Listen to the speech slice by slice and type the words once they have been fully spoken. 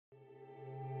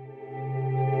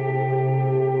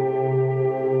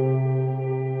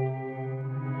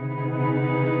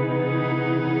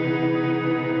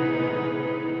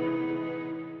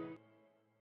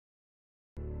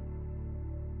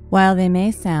While they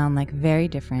may sound like very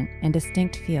different and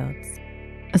distinct fields,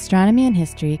 astronomy and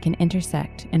history can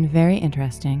intersect in very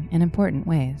interesting and important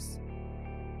ways.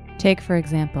 Take, for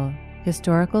example,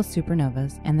 historical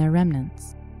supernovas and their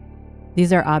remnants.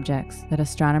 These are objects that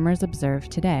astronomers observe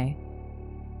today,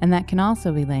 and that can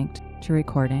also be linked to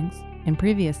recordings in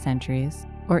previous centuries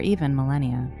or even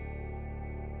millennia.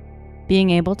 Being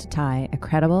able to tie a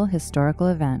credible historical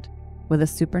event with a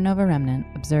supernova remnant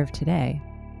observed today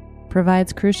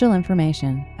provides crucial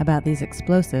information about these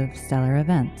explosive stellar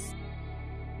events.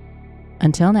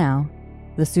 Until now,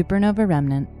 the supernova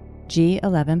remnant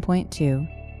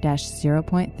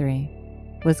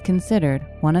G11.2-0.3 was considered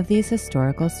one of these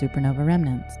historical supernova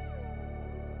remnants.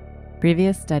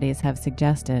 Previous studies have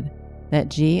suggested that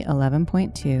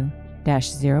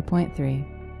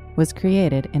G11.2-0.3 was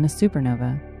created in a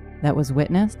supernova that was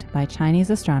witnessed by Chinese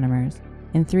astronomers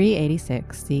in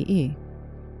 386 CE.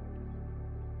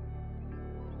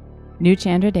 New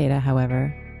Chandra data,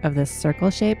 however, of this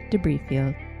circle-shaped debris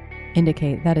field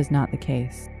indicate that is not the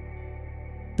case.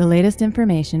 The latest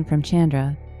information from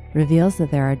Chandra reveals that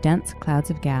there are dense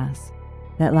clouds of gas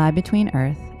that lie between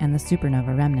Earth and the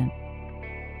supernova remnant.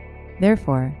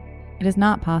 Therefore, it is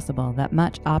not possible that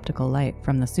much optical light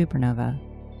from the supernova,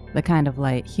 the kind of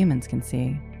light humans can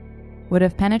see, would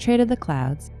have penetrated the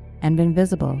clouds and been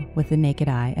visible with the naked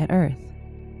eye at Earth.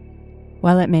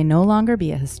 While it may no longer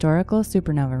be a historical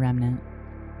supernova remnant,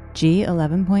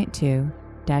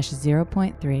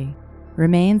 G11.2-0.3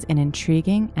 remains an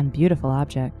intriguing and beautiful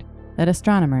object that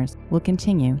astronomers will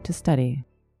continue to study.